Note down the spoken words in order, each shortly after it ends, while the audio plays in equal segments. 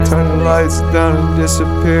Turn the lights down and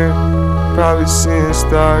disappear. Probably seeing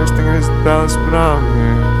stars, thinking it's Dallas, but I'm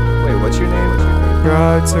here. Wait, what's your name?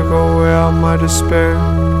 God took away all my despair.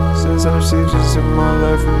 Since I received Jesus in my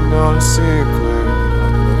life and now I'm seeing clear.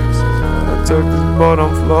 I took this boat,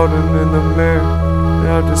 I'm floating in the mirror.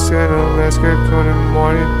 Now just scanning the landscape, 20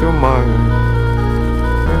 morning through my hair.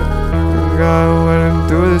 And God went and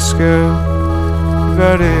through the scale.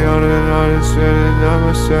 Very on and on, it's ready, I'm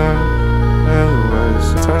a sad.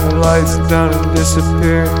 Anyways, turn the lights down and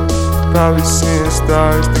disappear. Probably seeing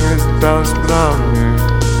stars, thinking it's Dallas, but I'm here.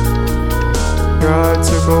 God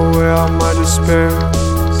took away all my despair.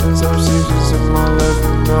 Since I received Jesus in my life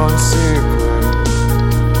and now I'm seeing clear.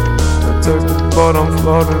 I took the boat, I'm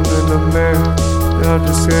floating in the mirror. Now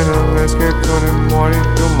just scanning the landscape, 20 morning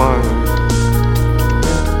through my hair.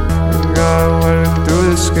 And God went through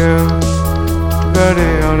the scale. Very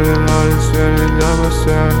on and on, it's ready, I'm a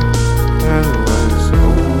sad. Anyways,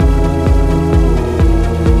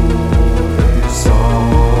 every song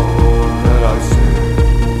that I sing,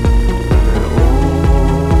 and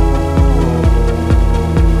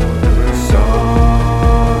every song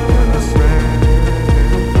that I sing.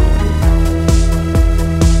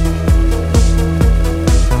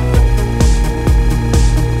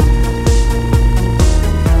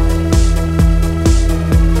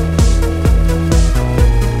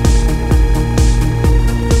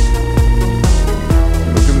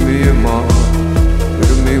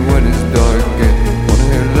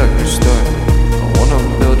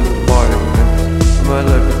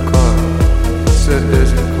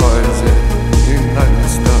 There's a closet, you let me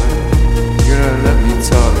start. You gonna let me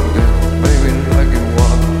talk, maybe I can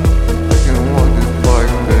walk this park,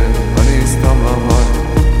 man. I need to stop my heart,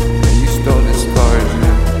 and you stole this card,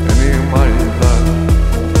 and me and money love.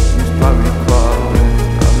 You probably caught, man.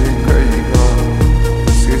 I mean crazy call,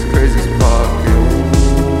 this crazy pocket.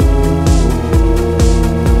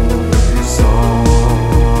 Every song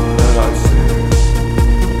that I sing.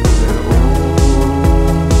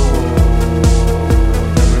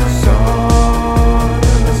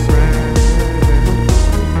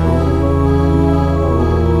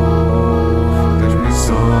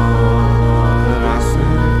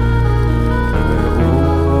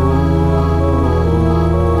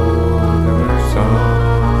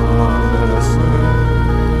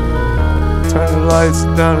 Turn the lights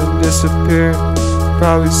down and disappear.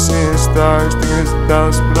 Probably seeing stars, thinking it's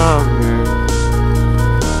Dallas, but I'm here.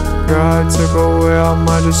 God took away all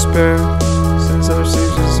my despair. Since I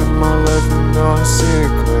received Jesus in my life and now I'm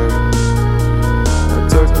seeing clear. I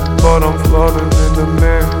took the boat, I'm floating in the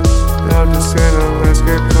mirror. Now just scanning the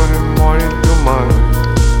landscape, 20 morning through my hair.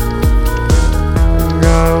 And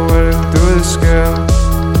God went through the scale.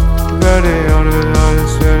 Very on and on,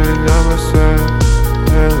 it's ready, I'm a sad.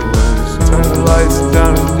 Anyways, turn the lights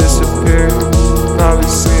down and disappear. Probably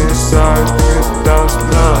seeing stars, thinking it's Dallas,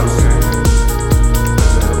 but I'm here.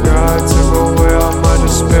 God took away all my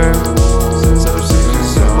despair. Since I received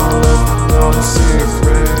Jesus in my life, now I'm seeing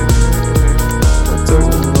clear. I took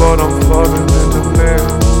the boat, I'm floating in the mirror.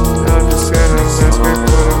 Now I'm just scanning the landscape,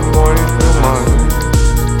 20 morning through my hair.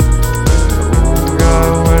 God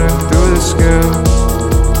went through the scale.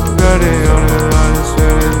 Very on and on, it's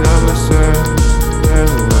ready, I'm a sad.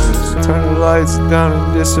 Anyways, turn the lights down and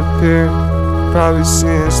disappear. Probably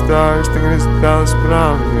seeing stars, thinking it's Dallas, but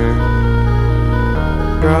I'm here.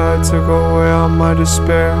 God took away all my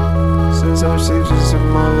despair. Since I received Jesus in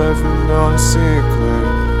my life and now I'm seeing clear.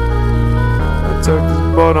 I took this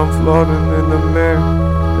boat, I'm floating in the mirror.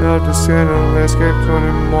 Now just scanning the landscape,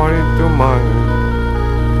 20 morning through my hair.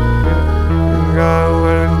 And God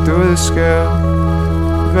went through the scale.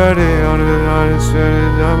 Very on and on, it's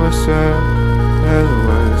ready, I'm a sad.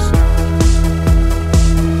 Anyways.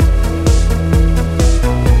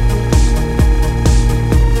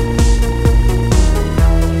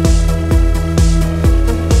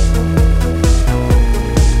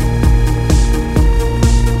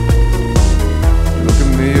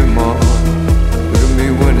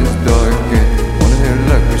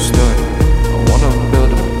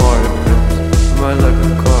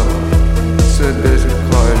 There's a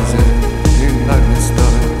closet, you let me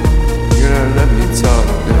start. You gonna let me talk.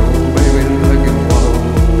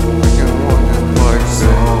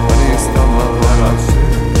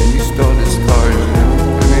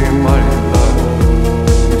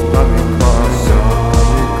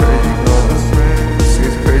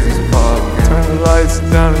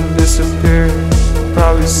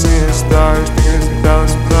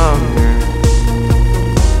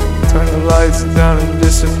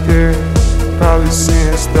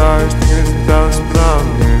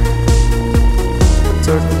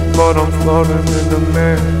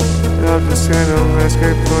 love to scan the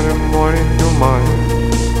landscape from the morning through my head.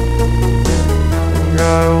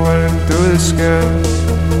 Got a wedding through the skin.